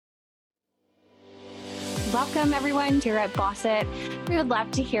Welcome everyone here at Boss It. We would love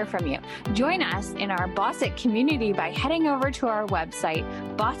to hear from you. Join us in our Boss It community by heading over to our website,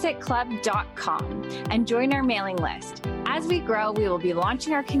 bossitclub.com, and join our mailing list. As we grow, we will be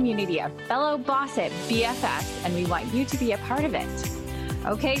launching our community of fellow Boss It BFFs, and we want you to be a part of it.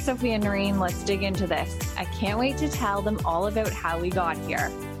 Okay, Sophia and Noreen, let's dig into this. I can't wait to tell them all about how we got here.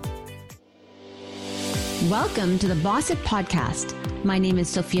 Welcome to the Boss It podcast. My name is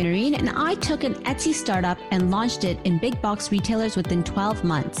Sophia Noreen, and I took an Etsy startup and launched it in big box retailers within 12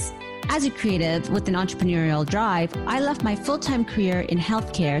 months. As a creative with an entrepreneurial drive, I left my full-time career in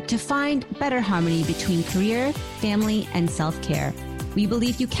healthcare to find better harmony between career, family, and self-care. We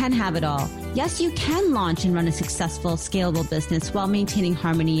believe you can have it all. Yes, you can launch and run a successful, scalable business while maintaining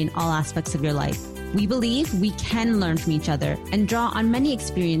harmony in all aspects of your life. We believe we can learn from each other and draw on many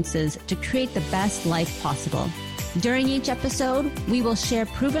experiences to create the best life possible. During each episode, we will share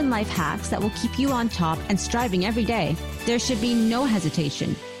proven life hacks that will keep you on top and striving every day. There should be no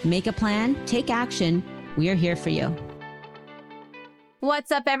hesitation. Make a plan, take action. We are here for you.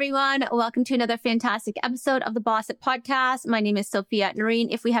 What's up, everyone? Welcome to another fantastic episode of the Boss It podcast. My name is Sophia Noreen,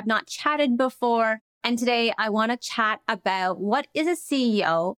 if we have not chatted before. And today I want to chat about what is a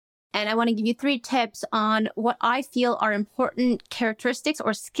CEO. And I want to give you 3 tips on what I feel are important characteristics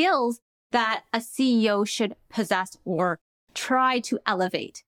or skills that a CEO should possess or try to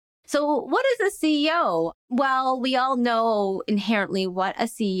elevate. So what is a CEO? Well, we all know inherently what a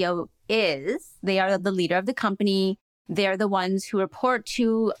CEO is. They are the leader of the company. They're the ones who report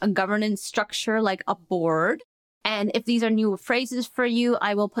to a governance structure like a board. And if these are new phrases for you,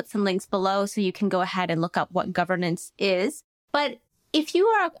 I will put some links below so you can go ahead and look up what governance is. But if you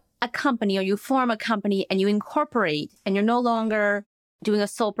are a company or you form a company and you incorporate and you're no longer doing a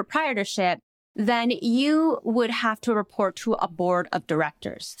sole proprietorship, then you would have to report to a board of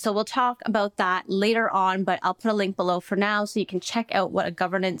directors. So we'll talk about that later on, but I'll put a link below for now so you can check out what a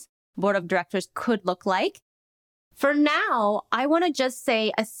governance board of directors could look like. For now, I want to just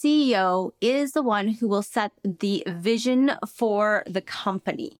say a CEO is the one who will set the vision for the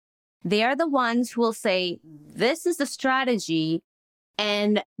company. They are the ones who will say, this is the strategy,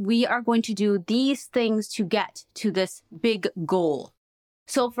 and we are going to do these things to get to this big goal.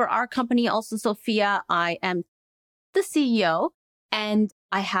 So for our company, also Sophia, I am the CEO, and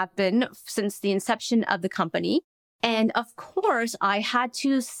I have been since the inception of the company. And of course, I had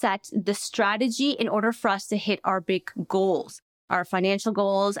to set the strategy in order for us to hit our big goals, our financial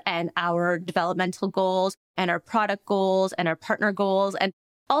goals and our developmental goals and our product goals and our partner goals and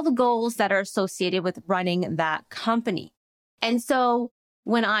all the goals that are associated with running that company. And so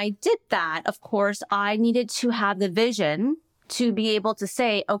when I did that, of course, I needed to have the vision to be able to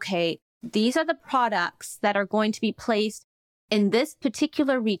say, okay, these are the products that are going to be placed in this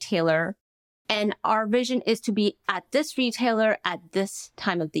particular retailer. And our vision is to be at this retailer at this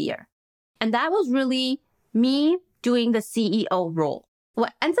time of the year. And that was really me doing the CEO role.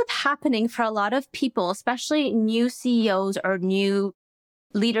 What ends up happening for a lot of people, especially new CEOs or new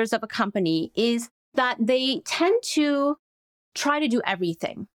leaders of a company, is that they tend to try to do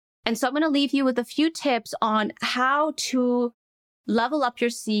everything. And so I'm going to leave you with a few tips on how to level up your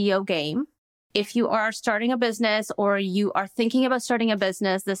CEO game. If you are starting a business or you are thinking about starting a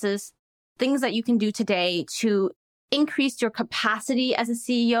business, this is things that you can do today to increase your capacity as a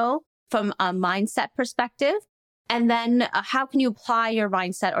CEO from a mindset perspective. And then how can you apply your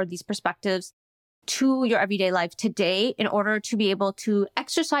mindset or these perspectives to your everyday life today in order to be able to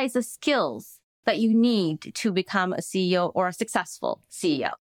exercise the skills that you need to become a CEO or a successful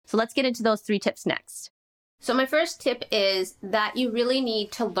CEO. So let's get into those 3 tips next. So my first tip is that you really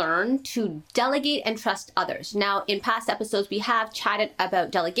need to learn to delegate and trust others. Now, in past episodes, we have chatted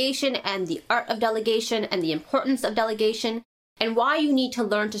about delegation and the art of delegation and the importance of delegation and why you need to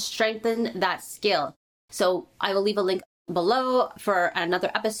learn to strengthen that skill. So I will leave a link below for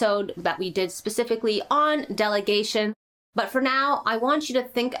another episode that we did specifically on delegation. But for now, I want you to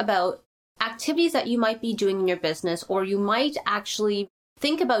think about activities that you might be doing in your business, or you might actually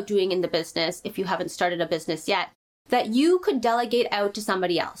think about doing in the business if you haven't started a business yet, that you could delegate out to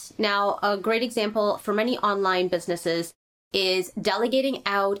somebody else. Now, a great example for many online businesses is delegating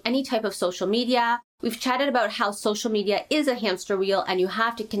out any type of social media. We've chatted about how social media is a hamster wheel and you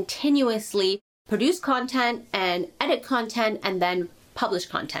have to continuously produce content and edit content and then publish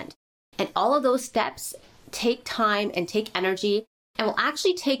content. And all of those steps take time and take energy and will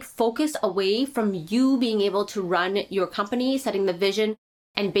actually take focus away from you being able to run your company, setting the vision,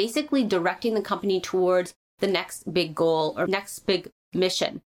 and basically directing the company towards the next big goal or next big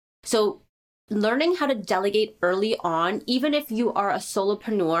mission. So learning how to delegate early on, even if you are a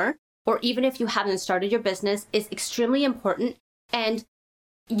solopreneur, or even if you haven't started your business, is extremely important. And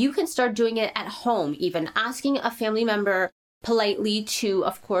you can start doing it at home, even asking a family member politely to,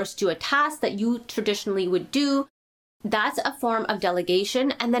 of course, do a task that you traditionally would do. That's a form of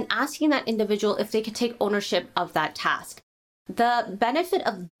delegation. And then asking that individual if they could take ownership of that task. The benefit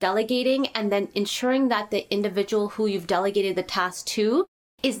of delegating and then ensuring that the individual who you've delegated the task to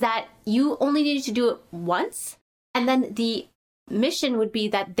is that you only needed to do it once. And then the mission would be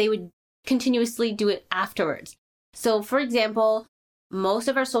that they would continuously do it afterwards. So for example, most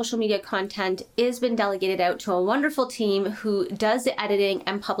of our social media content has been delegated out to a wonderful team who does the editing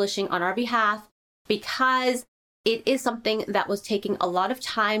and publishing on our behalf, because it is something that was taking a lot of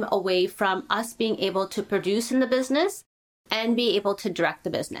time away from us being able to produce in the business and be able to direct the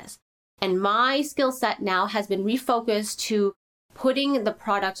business. And my skill set now has been refocused to putting the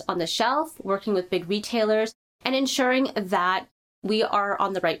products on the shelf, working with big retailers, and ensuring that we are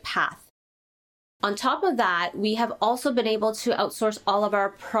on the right path. On top of that, we have also been able to outsource all of our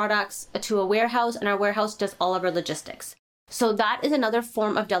products to a warehouse, and our warehouse does all of our logistics. So that is another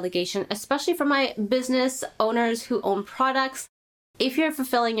form of delegation, especially for my business owners who own products. If you're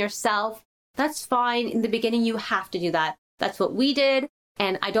fulfilling yourself, that's fine. In the beginning, you have to do that. That's what we did.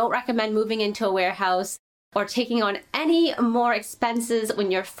 And I don't recommend moving into a warehouse or taking on any more expenses when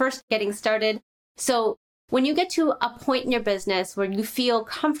you're first getting started. So when you get to a point in your business where you feel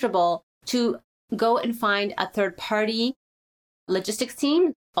comfortable to go and find a third-party logistics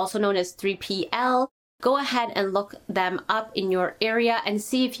team, also known as 3PL, go ahead and look them up in your area and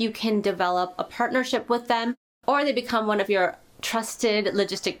see if you can develop a partnership with them, or they become one of your trusted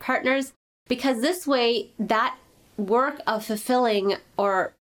logistic partners, because this way, that work of fulfilling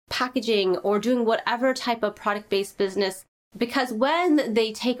or packaging or doing whatever type of product-based business, because when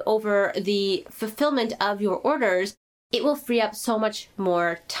they take over the fulfillment of your orders, it will free up so much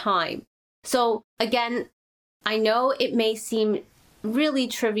more time. So again, I know it may seem really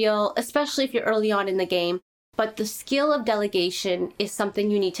trivial, especially if you're early on in the game, but the skill of delegation is something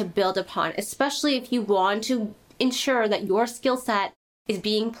you need to build upon, especially if you want to ensure that your skill set is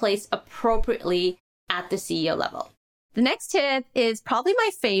being placed appropriately at the CEO level. The next tip is probably my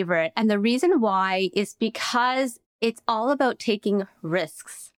favorite, and the reason why is because it's all about taking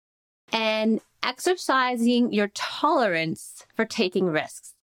risks and exercising your tolerance for taking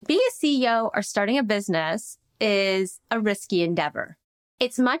risks. Being a CEO or starting a business is a risky endeavor.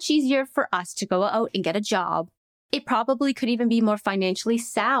 It's much easier for us to go out and get a job. It probably could even be more financially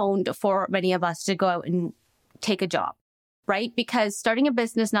sound for many of us to go out and take a job, right? Because starting a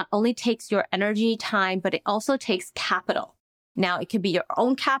business not only takes your energy, time, but it also takes capital. Now, it could be your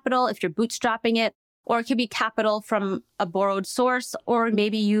own capital if you're bootstrapping it, or it could be capital from a borrowed source, or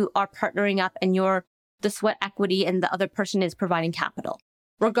maybe you are partnering up and you're the sweat equity and the other person is providing capital.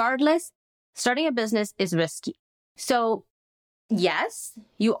 Regardless, starting a business is risky. So yes,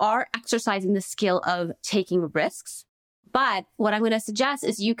 you are exercising the skill of taking risks, but what I'm going to suggest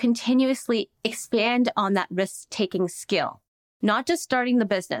is you continuously expand on that risk-taking skill, not just starting the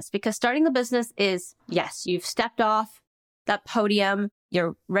business, because starting the business is, yes, you've stepped off that podium,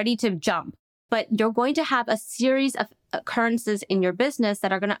 you're ready to jump, but you're going to have a series of occurrences in your business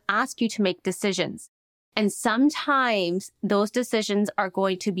that are going to ask you to make decisions. And sometimes those decisions are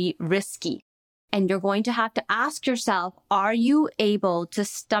going to be risky. And you're going to have to ask yourself, are you able to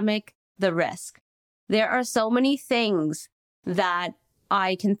stomach the risk? There are so many things that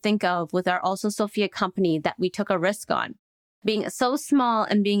I can think of with our Also Sophia company that we took a risk on. Being so small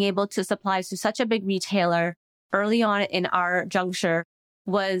and being able to supply to such a big retailer early on in our juncture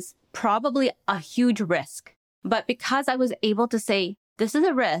was probably a huge risk. But because I was able to say, this is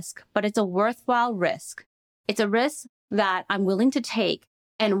a risk, but it's a worthwhile risk. It's a risk that I'm willing to take.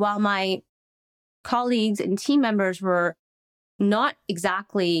 And while my colleagues and team members were not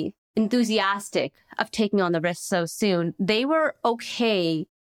exactly enthusiastic of taking on the risk so soon, they were okay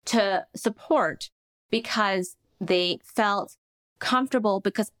to support because they felt comfortable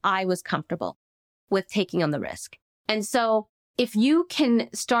because I was comfortable with taking on the risk. And so if you can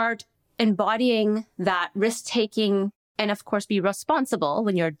start embodying that risk-taking and of course be responsible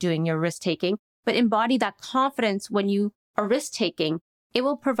when you're doing your risk-taking, but embody that confidence when you are risk-taking, it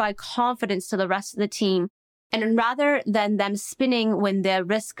will provide confidence to the rest of the team. And rather than them spinning when their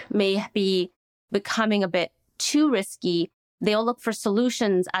risk may be becoming a bit too risky, they'll look for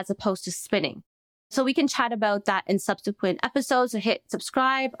solutions as opposed to spinning. So we can chat about that in subsequent episodes. So hit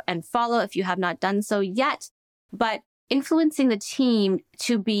subscribe and follow if you have not done so yet. But influencing the team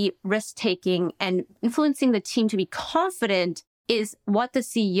to be risk-taking and influencing the team to be confident is what the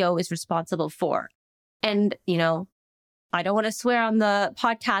CEO is responsible for. And, I don't want to swear on the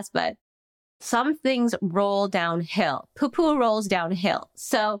podcast, but some things roll downhill. Poo-poo rolls downhill.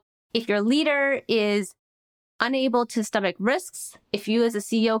 So if your leader is unable to stomach risks, if you as a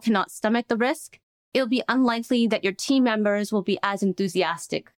CEO cannot stomach the risk, it'll be unlikely that your team members will be as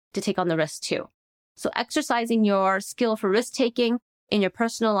enthusiastic to take on the risk too. So exercising your skill for risk taking in your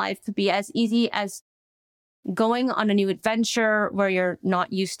personal life could be as easy as going on a new adventure where you're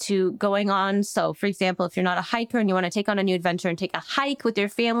not used to going on. So for example, if you're not a hiker and you want to take on a new adventure and take a hike with your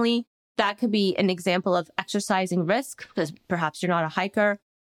family, that could be an example of exercising risk because perhaps you're not a hiker.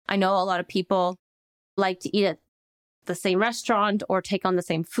 I know a lot of people like to eat at the same restaurant or take on the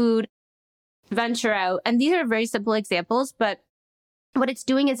same food, venture out. And these are very simple examples, but what it's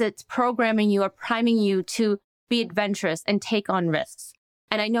doing is it's programming you or priming you to be adventurous and take on risks.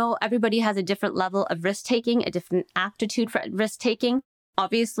 And I know everybody has a different level of risk taking, a different aptitude for risk taking.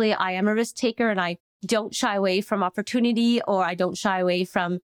 Obviously, I am a risk taker and I don't shy away from opportunity or I don't shy away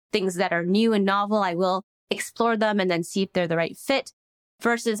from things that are new and novel. I will explore them and then see if they're the right fit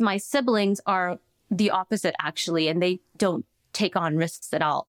versus my siblings are the opposite actually, and they don't take on risks at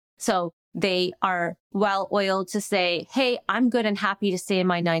all. So they are well-oiled to say, hey, I'm good and happy to stay in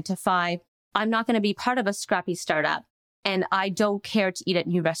my 9-to-5. I'm not going to be part of a scrappy startup. And I don't care to eat at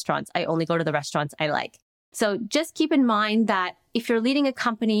new restaurants. I only go to the restaurants I like. So just keep in mind that if you're leading a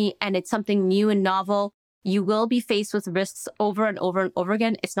company and it's something new and novel, you will be faced with risks over and over and over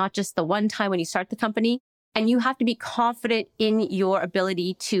again. It's not just the one time when you start the company. And you have to be confident in your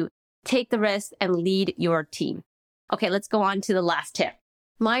ability to take the risk and lead your team. Okay, let's go on to the last tip.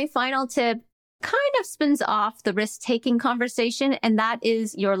 My final tip kind of spins off the risk-taking conversation, and that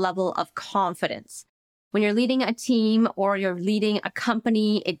is your level of confidence. When you're leading a team or you're leading a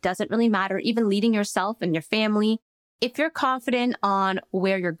company, it doesn't really matter, even leading yourself and your family. If you're confident on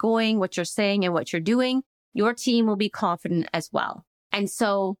where you're going, what you're saying, and what you're doing, your team will be confident as well. And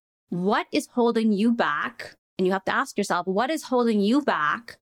so what is holding you back? And you have to ask yourself, what is holding you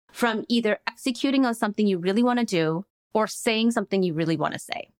back from either executing on something you really want to do or saying something you really want to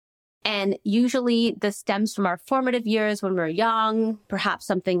say? And usually this stems from our formative years when we're young. Perhaps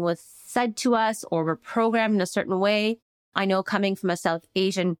something was said to us or we're programmed in a certain way. I know coming from a South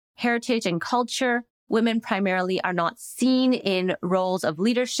Asian heritage and culture, women primarily are not seen in roles of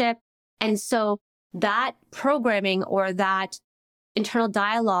leadership. And so that programming or that internal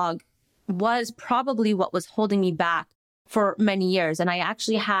dialogue was probably what was holding me back for many years. And I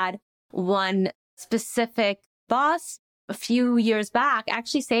actually had one specific boss a few years back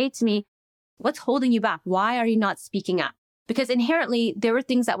actually say to me, what's holding you back? Why are you not speaking up? Because inherently there were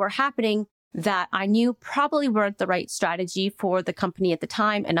things that were happening that I knew probably weren't the right strategy for the company at the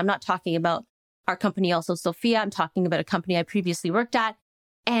time. And I'm not talking about our company, also Sophia. I'm talking about a company I previously worked at.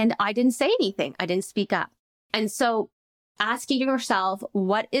 And I didn't say anything. I didn't speak up. And so asking yourself,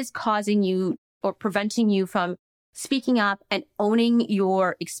 what is causing you or preventing you from speaking up and owning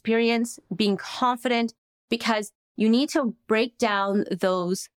your experience, being confident, because you need to break down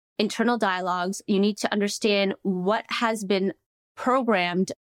those internal dialogues. You need to understand what has been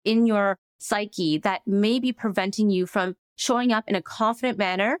programmed in your psyche that may be preventing you from showing up in a confident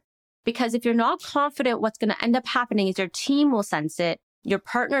manner. Because if you're not confident, what's going to end up happening is your team will sense it, your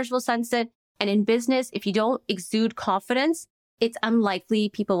partners will sense it. And in business, if you don't exude confidence, it's unlikely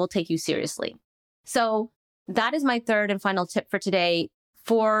people will take you seriously. So that is my third and final tip for today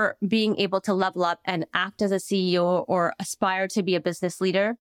for being able to level up and act as a CEO or aspire to be a business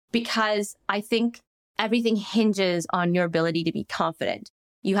leader, because I think everything hinges on your ability to be confident.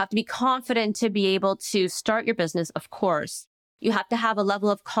 You have to be confident to be able to start your business, of course. You have to have a level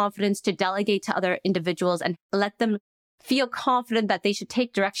of confidence to delegate to other individuals and let them feel confident that they should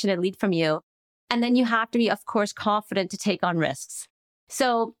take direction and lead from you. And then you have to be, of course, confident to take on risks.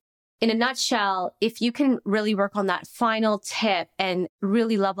 So in a nutshell, if you can really work on that final tip and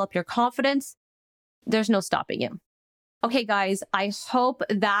really level up your confidence, there's no stopping you. Okay, guys, I hope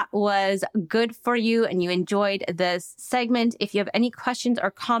that was good for you and you enjoyed this segment. If you have any questions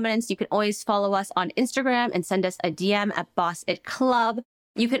or comments, you can always follow us on Instagram and send us a DM at Boss It Club.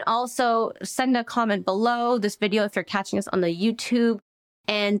 You can also send a comment below this video if you're catching us on the YouTube.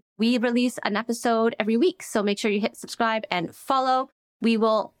 And we release an episode every week. So make sure you hit subscribe and follow. We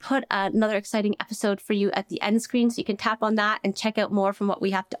will put another exciting episode for you at the end screen so you can tap on that and check out more from what we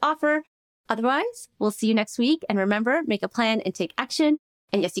have to offer. Otherwise, we'll see you next week. And remember, make a plan and take action.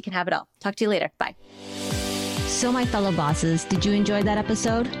 And yes, you can have it all. Talk to you later. Bye. So my fellow bosses, did you enjoy that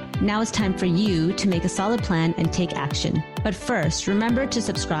episode? Now it's time for you to make a solid plan and take action. But first, remember to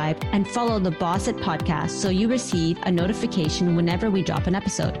subscribe and follow the Boss It podcast so you receive a notification whenever we drop an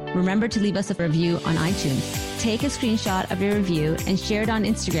episode. Remember to leave us a review on iTunes. Take a screenshot of your review and share it on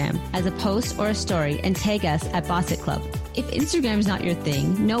Instagram as a post or a story and tag us at Boss It Club. If Instagram is not your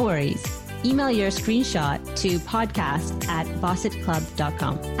thing, no worries. Email your screenshot to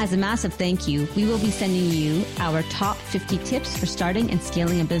podcast@bossitclub.com. As a massive thank you, we will be sending you our top 50 tips for starting and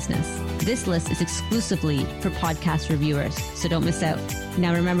scaling a business. This list is exclusively for podcast reviewers, so don't miss out.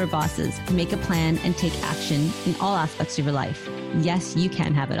 Now remember, bosses, make a plan and take action in all aspects of your life. Yes, you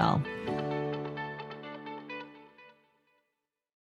can have it all.